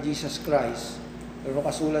kapanganakan ni Jesus Christ, pero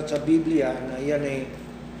kasulat sa Biblia na yan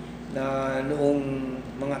na noong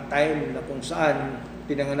mga time na kung saan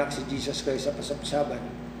pinanganak si Jesus Christ sa pasapsaban.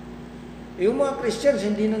 Yung mga Christians,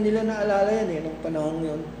 hindi na nila naalala yan nung panahon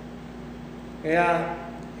yun. Kaya,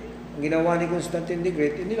 Ang ginawa ni Constantine the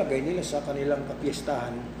Great, inilagay nila sa kanilang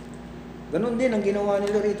kapiestahan. Ganon din ang ginawa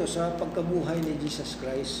nila rito sa pagkabuhay ni Jesus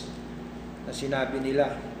Christ na sinabi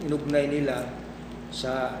nila, inugnay nila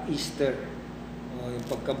sa Easter. Yung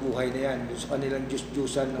pagkabuhay na yan, sa kanilang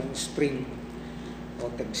Diyos-Diyosan ng spring o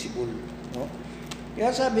tagsibol. No?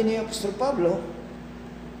 Kaya sabi ni Apostol Pablo,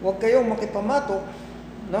 huwag kayong makipamatok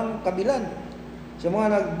ng kabilan sa mga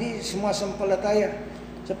nagdi sumasampalataya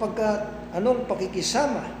sapagkat anong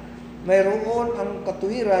pakikisama mayroon ang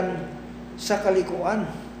katuwiran sa kalikuan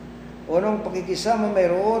o anong pakikisama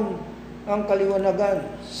mayroon ang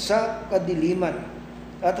kaliwanagan sa kadiliman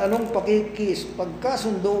at anong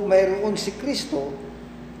pagkasundo mayroon si Kristo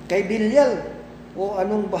kay Bilyal o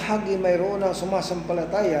anong bahagi mayroon ang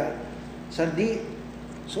sumasampalataya sa di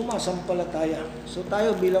sumasampalataya. So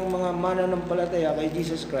tayo bilang mga mananampalataya kay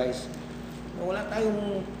Jesus Christ, wala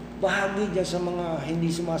tayong bahagi dyan sa mga hindi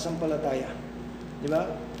sumasampalataya. Di ba?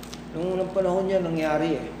 Noong unang panahon yan,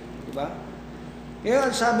 nangyari eh. Di ba? Kaya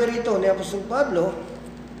sabi rito ni Apostol Pablo,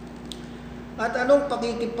 at anong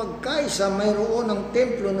pakikipagkaisa mayroon ng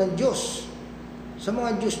templo ng Diyos sa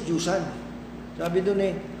mga Diyos-Diyusan. Sabi doon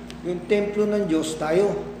eh, yung templo ng Diyos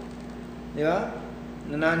tayo. Di ba?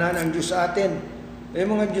 Nananan ang Diyos sa atin. Eh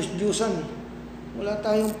mga Diyos-Diyusan, wala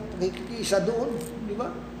tayong pakikisa doon. Di ba?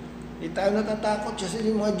 Hindi tayo natatakot sa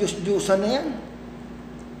mga Diyos-Diyusan na yan.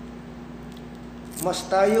 Mas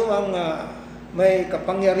tayo ang may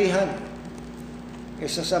kapangyarihan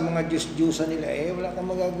kaysa sa mga Diyos-Diyusan nila. Eh, wala kang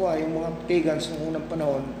magagawa. Yung mga pagans ng unang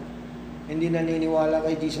panahon, hindi naniniwala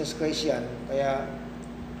kay Jesus Christ yan. Kaya,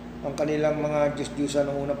 ang kanilang mga Diyos-Diyusan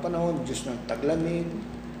ng unang panahon, Diyos ng taglamig,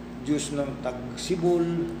 Diyos ng tagsibol,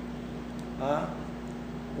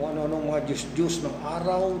 kung ano-ano mga Diyos-Diyos ng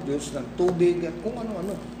araw, Diyos ng tubig, at kung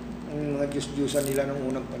ano-ano ang mga Diyos-Diyusan nila ng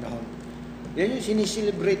unang panahon. Yan yung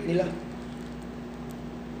siniselebrate nila.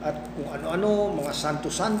 At kung ano-ano, mga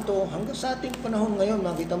santo-santo, hanggang sa ating panahon ngayon,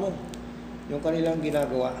 makita mo yung kanilang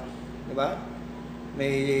ginagawa. Diba?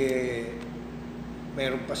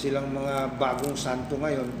 Mayroon pa silang mga bagong santo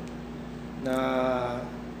ngayon na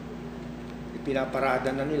ipinaparada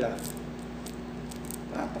na nila.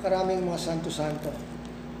 Napakaraming mga santo-santo.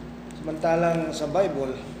 Samantalang sa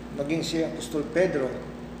Bible, maging si Apostol Pedro,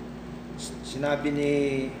 sinabi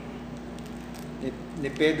ni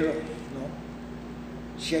Pedro, no?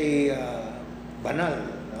 Siya ay banal.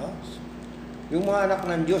 No? Yung mga anak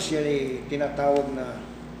ng Diyos, yan ay tinatawag na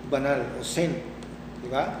banal o saint. Di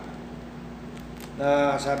ba?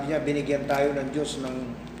 Na sabi niya, binigyan tayo ng Diyos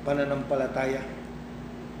ng pananampalataya.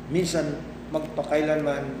 Minsan,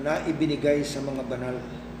 magpakailanman na ibinigay sa mga banal.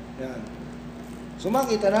 Yan. So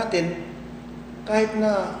makita natin, kahit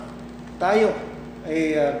na tayo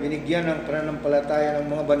ay binigyan ng pananampalataya ng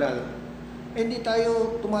mga banal, hindi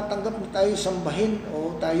tayo tumatanggap na tayo sambahin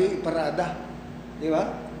o tayo iparada. Di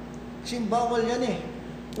ba? Kasi bawal yan eh.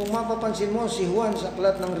 Kung mapapansin mo, si Juan sa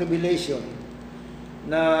aklat ng Revelation,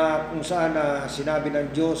 na kung saan sinabi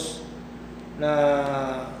ng Diyos na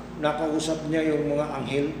nakausap niya yung mga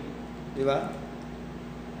anghel, di ba?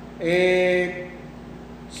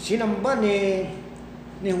 Sinamba ni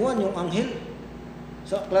Juan yung anghel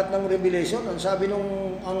sa aklat ng Revelation. Ang sabi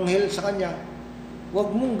ng anghel sa kanya, huwag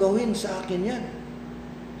mong gawin sa akin yan.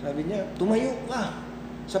 Sabi niya, tumayo ka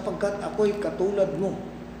sapagkat ako'y katulad mo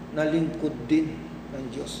na lingkod din ng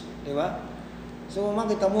Diyos. Di ba? So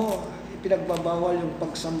makita mo, pinagbabawal yung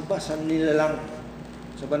pagsamba sa nilalang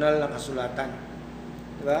sa banal na kasulatan.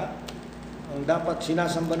 Di ba? Ang dapat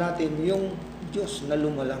sinasamba natin yung Diyos na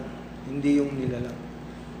lumalang, hindi yung nilalang.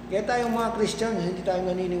 Kaya tayong mga Christians, hindi tayo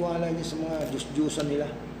naniniwala sa mga Diyos-Diyosan nila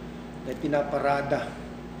na pinaparada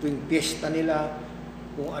tuwing piyesta nila.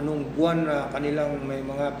 Kung anong buwan na kanilang may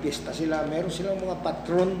mga piyesta sila, meron silang mga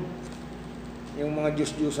patron, yung mga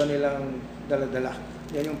Diyos-Diyosan nilang dala-dala.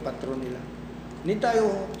 Yan yung patron nila. Hindi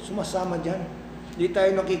tayo sumasama dyan. Hindi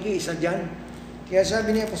tayo nakikiisa dyan. Kaya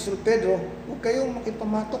sabi ni Apostol Pedro, huwag kayong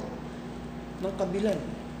makipamatok ng kabilan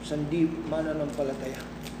sa hindi mananampalataya.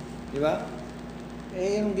 Di ba?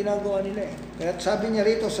 Yan ang ginagawa nila eh. Kaya sabi niya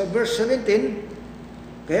rito sa verse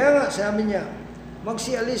 17, kaya nga sabi niya,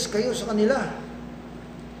 magsialis kayo sa kanila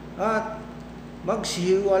at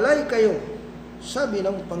magsihiwalay kayo, sabi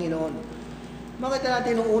ng Panginoon. Makita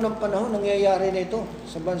natin noong unang panahon, nangyayari na ito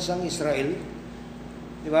sa bansang Israel.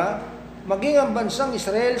 Di ba? Maging ang bansang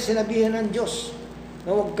Israel, sinabihan ng Diyos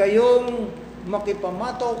na huwag kayong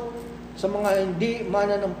makipamatok sa mga hindi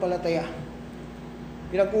mananampalataya.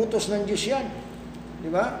 Pinag-utos ng Diyos yan. Di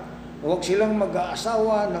ba? Huwag silang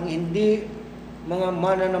mag-aasawa ng hindi mga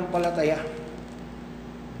mananampalataya.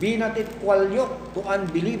 Be not equal yoke to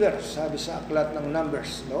unbelievers, sabi sa aklat ng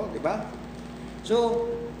Numbers, no? Di ba? So,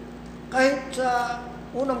 Kahit sa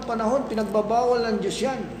unang panahon, pinagbabawal ng Diyos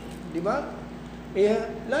yan. Di ba?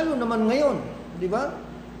 Lalo naman ngayon, di ba?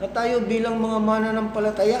 Na tayo bilang mga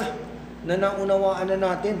mananampalataya na naunawaan na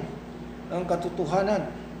natin ang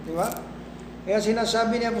katotohanan. Di ba? Kaya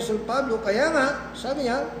sinasabi ni Apostol Pablo, kaya nga, sabi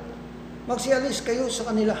niya, magsialis kayo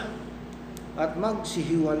sa kanila at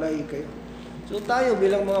magsihiwalay kayo. So tayo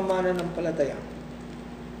bilang mga mananampalataya,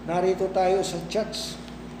 narito tayo sa church,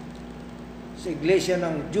 sa iglesia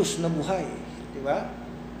ng Diyos na buhay. Di ba?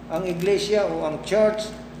 Ang iglesia o ang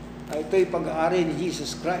church ay ito'y pag-aari ni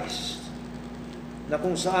Jesus Christ, na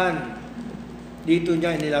kung saan dito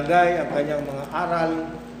niya inilagay ang kanyang mga aral.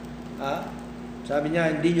 Sabi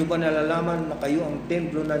niya, hindi niyo ba nalalaman na kayo ang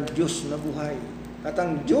templo ng Diyos na buhay? At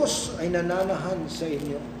ang Diyos ay nananahan sa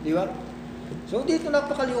inyo. Di ba? So dito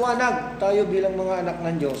napakaliwanag tayo bilang mga anak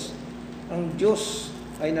ng Diyos. Ang Diyos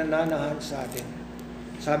ay nananahan sa atin.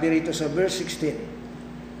 Sabi rito sa verse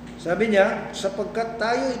 16. Sabi niya, sapagkat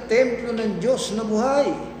tayo ay templo ng Diyos na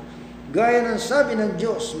buhay. Gaya ng sabi ng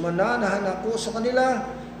Diyos, mananahan ako sa kanila,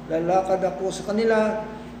 lalakad ako sa kanila,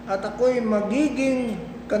 at ako'y magiging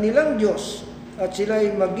kanilang Diyos, at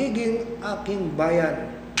sila'y magiging aking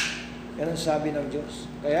bayan. Yan ang sabi ng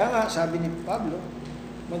Diyos. Kaya nga, sabi ni Pablo,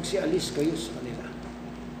 magsialis kayo sa kanila.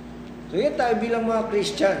 So yan tayo bilang mga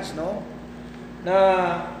Christians, no? Na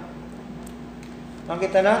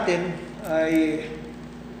makita natin ay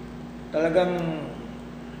talagang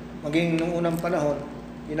maging nung unang panahon,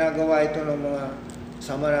 ginagawa ito ng mga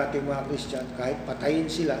sama nating mga Christian, kahit patayin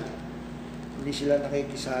sila, hindi sila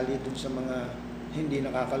nakikisali dun sa mga hindi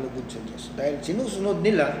nakakalugod sa Diyos. Dahil sinusunod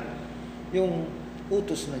nila yung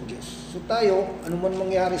utos ng Diyos. So tayo, anuman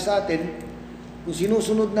mangyari sa atin, kung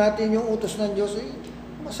sinusunod natin yung utos ng Diyos,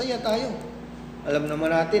 masaya tayo. Alam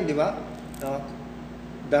naman natin, di ba, na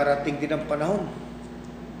darating din ang panahon,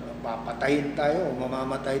 papatayin tayo,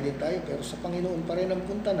 mamamatay din tayo, pero sa Panginoon pa rin ang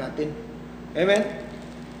punta natin. Amen?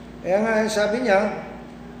 Kaya nga, sabi niya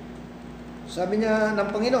ng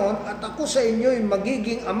Panginoon, at ako sa inyo'y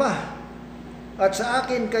magiging ama, at sa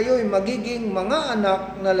akin kayo'y magiging mga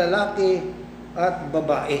anak na lalaki at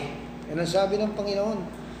babae. Yan ang sabi ng Panginoon.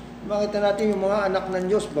 Makita natin yung mga anak ng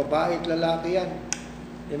Diyos, babae at lalaki yan.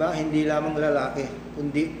 Diba? Hindi lamang lalaki,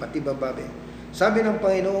 kundi pati babae. Sabi ng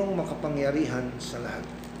Panginoong makapangyarihan sa lahat.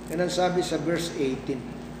 Yan ang sabi sa verse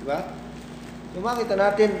 18. Diba? So makita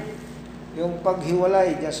natin yung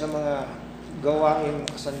paghiwalay dyan sa mga gawaing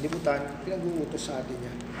kasanlibutan, pinag-uutos sa atin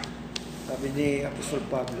yan. Sabi ni Apostol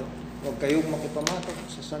Pablo, huwag kayong makipamatok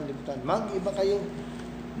sa sanlibutan. Mag-iba kayo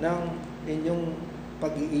ng inyong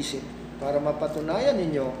pag-iisip para mapatunayan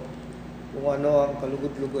ninyo kung ano ang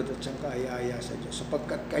kalugod-lugod at siyang kaaya-aya sa Diyos.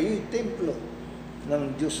 Sapagkat kayo'y templo ng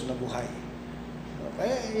Diyos na buhay.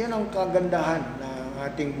 Kaya yan ang kagandahan ng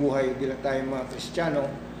ating buhay bilang tayong mga Kristiyano.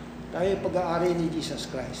 Tayo pag-aari ni Jesus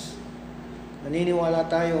Christ. Naniniwala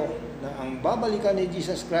tayo na ang babalikan ni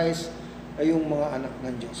Jesus Christ ay yung mga anak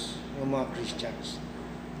ng Diyos, yung mga Christians.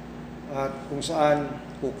 At kung saan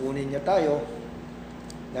kukunin niya tayo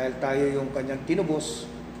dahil tayo yung kanyang tinubos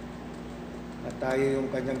at tayo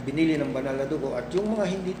yung kanyang binili ng banal na dugo, at yung mga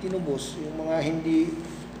hindi tinubos, yung mga hindi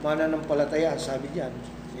mananampalataya, sabi diyan,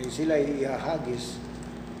 sila ihahagis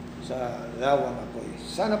sa lawang apoy.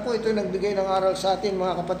 Sana po ito nagbigay ng aral sa atin,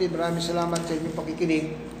 mga kapatid. Maraming salamat sa inyong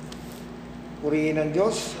pakikinig. Purihin ng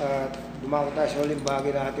Diyos at dumako tayo sa uling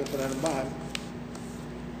bahagi ng ating pananambahan.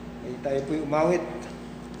 Ay tayo po'y umawit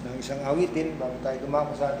ng isang awitin bago tayo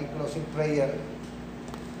dumako sa ating closing prayer.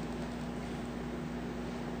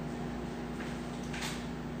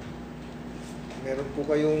 Meron po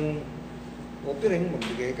kayong offering,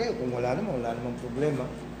 magbigay kayo. Kung wala namang problema.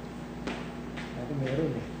 Ako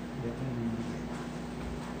meron eh. Hindi ako magbibigay.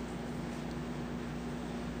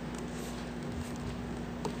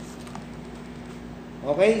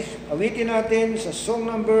 Okay, awitin natin sa song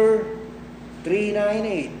number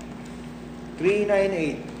 398.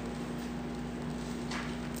 398.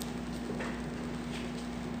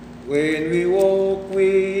 When we walk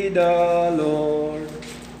with the Lord.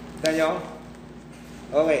 Kita nyo?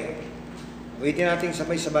 Okay. Awitin natin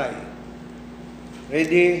sabay-sabay.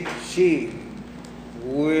 Ready? Sing.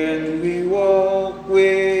 When we walk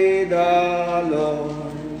with the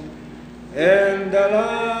Lord and the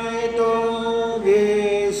light of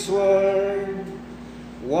His word,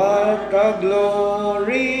 what a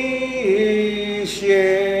glory He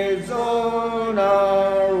sheds on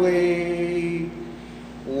our way,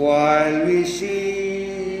 while we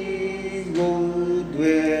seek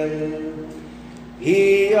goodwill,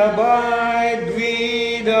 He abide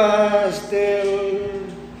with us still,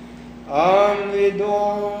 and with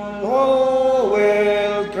all who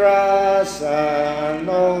will trust and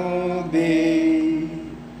know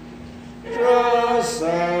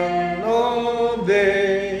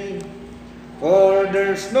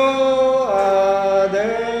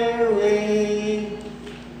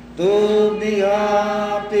to be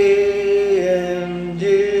happy in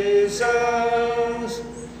Jesus,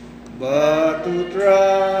 but to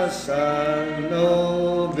trust and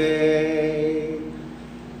obey.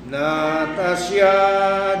 Not a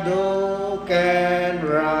shadow can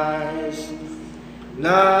rise,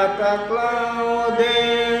 not a cloud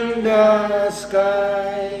in the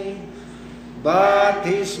sky, but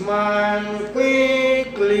His mind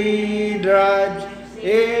quickly drives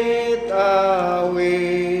it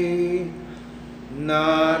away.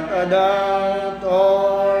 Not a doubt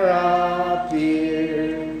or a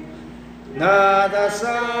fear, not a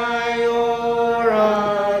sigh or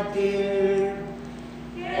a tear,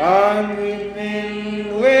 and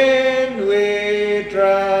when we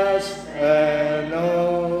trust and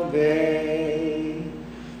obey,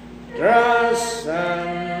 trust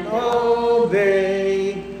and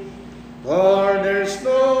obey, for there's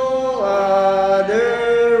no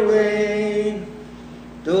other way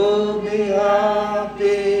to be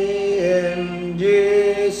happy in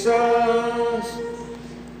Jesus,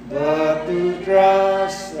 but to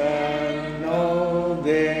trust and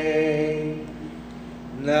obey.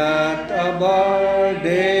 Not a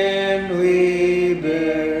burden we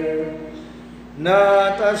bear,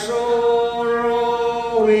 not a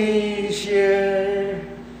sorrow we share,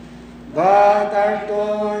 but our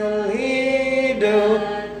toil He doth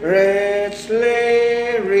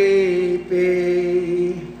richly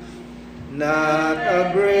repay. Not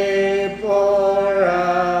a grief or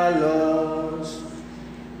a loss,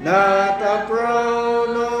 not a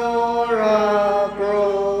crown or a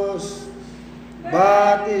cross,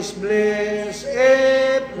 but is bliss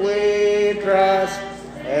if we trust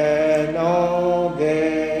and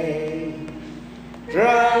obey.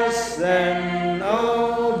 Trust and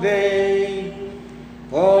obey,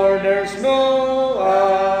 for there's no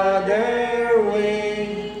other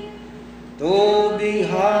way to be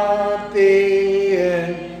happy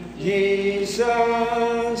in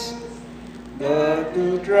Jesus, but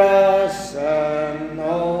to trust and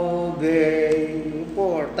obey.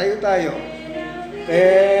 Tayo.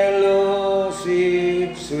 Fellowship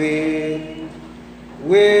sweet,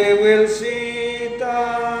 we will sit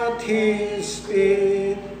at His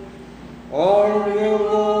feet, or we'll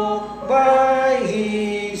walk by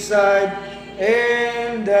His side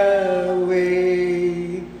in the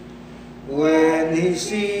way. When He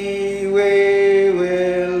see we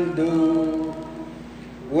will do,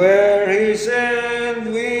 where He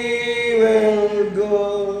send we will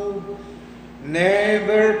go.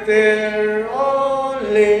 Never fear,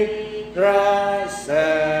 only trust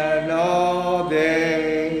and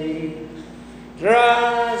obey.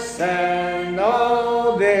 Trust and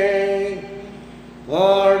obey,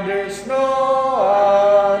 for there's no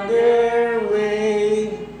other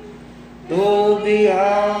way to be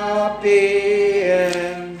happy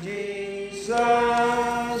in Jesus,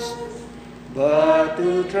 but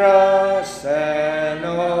to trust and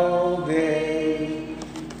obey.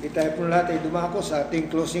 Tayo po lahat ay dumako sa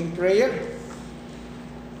ating closing prayer.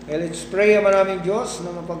 Let's pray, Ama naming Diyos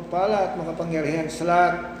na mapagpala at makapangyarihan sa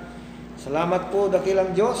lahat. Salamat po,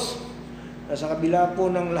 dakilang Diyos, na sa kabila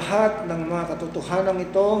po ng lahat ng mga katotohanan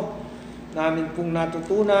ito, namin pong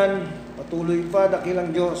natutunan, patuloy pa,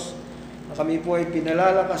 dakilang Diyos, na kami po ay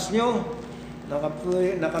pinalalakas nyo,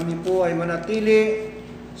 na kami po ay manatili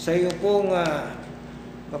sa iyo pong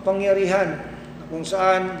kapangyarihan, na kung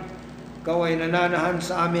saan Ikaw ay nananahan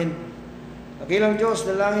sa amin. Dakilang Diyos,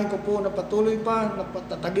 dalangin ko po na patuloy pa, na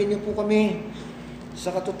patatagin niyo po kami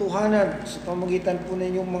sa katotohanan, sa pamagitan po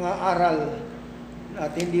ninyong mga aral,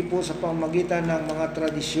 at hindi po sa pamagitan ng mga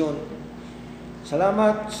tradisyon.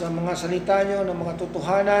 Salamat sa mga salita niyo ng mga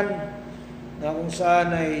totohanan, na kung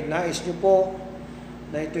saan ay nais niyo po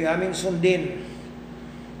na ito'y aming sundin,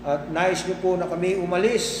 at nais niyo po na kami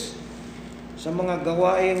umalis sa mga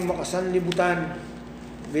gawaing makasanlibutan,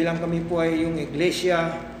 bilang kami po ay yung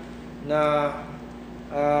iglesia na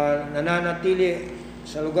nananatili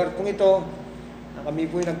sa lugar pong ito, na kami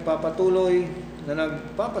po ay nagpapatuloy, na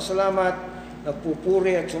nagpapasalamat,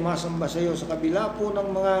 nagpupuri at sumasamba sa iyo sa kabila po ng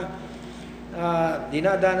mga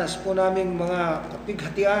dinadanas po naming mga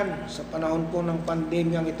kapighatian sa panahon po ng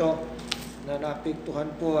pandemyang ito, na naapektuhan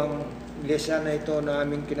po ang iglesia na ito na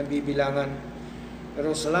aming kinabibilangan.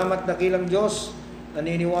 Pero salamat, dakilang Diyos,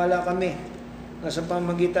 naniniwala kami na sa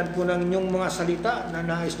pamagitan po ng inyong mga salita na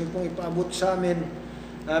nais niyo pong ipaabot sa amin,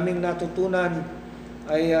 naming natutunan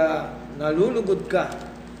ay nalulugod ka,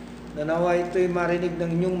 na nawa ito'y marinig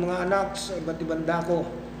ng inyong mga anak sa iba't ibang dako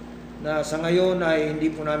na sa ngayon ay hindi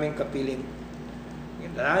po namin kapiling.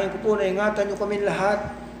 Dalangin ko po na ingatan niyo kami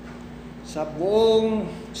lahat sa buong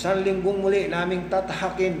sanlinggong muli naming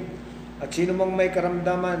tatahakin At sino mang may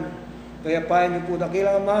karamdaman, payapain niyo po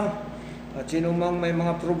dakilang Ama. At sino mang may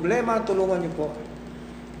mga problema, tulungan niyo po.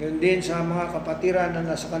 Yun din sa mga kapatiran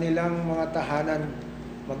na nasa kanilang mga tahanan.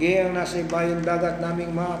 Maging ang nasa ibayong dagat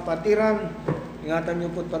naming mga kapatiran, ingatan niyo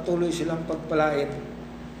po patuloy silang pagpalain.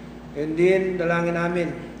 Yun din, dalangin namin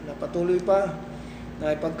na patuloy pa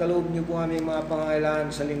na ipagkaloob niyo po aming mga pangangailangan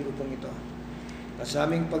sa linggo pong ito. At sa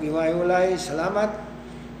aming paghiwa-hiwalay, salamat.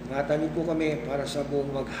 Ingatan niyo po kami para sa buong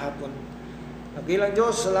maghapon. Dakilang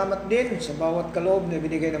Diyos, salamat din sa bawat kaloob na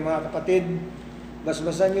binigay ng mga kapatid.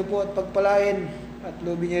 Basbasan niyo po at pagpalain at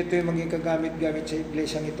loobin niyo ito yung maging kagamit-gamit sa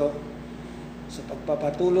iglesyang ito sa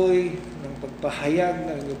pagpapatuloy ng pagpahayag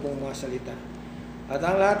ng inyong pong mga salita. At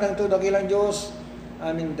ang lahat ng ito, dakilang Diyos,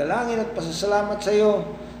 aming dalangin at pasasalamat sa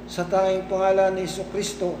iyo sa tanging pangalan ni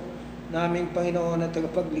Jesucristo, naming Panginoon at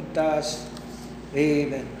tagapagligtas.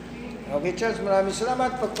 Amen. Okay, church, maraming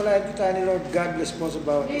salamat. Pagpalain po tayo ni Lord. God bless po sa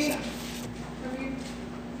bawat isa.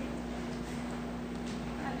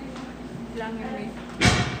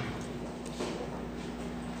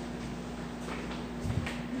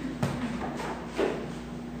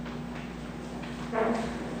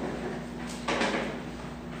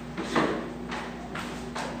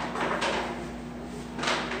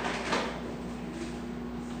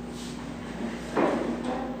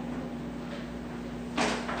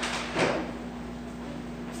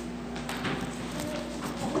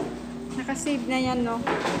 Nakasave na yan, no?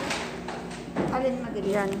 Alin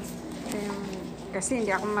madali? Yan. Kasi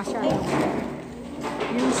hindi ako masyado.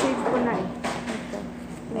 Yung save ko na eh. Ito.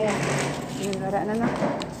 Ayan. Yung wala na, no?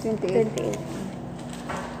 28. 28.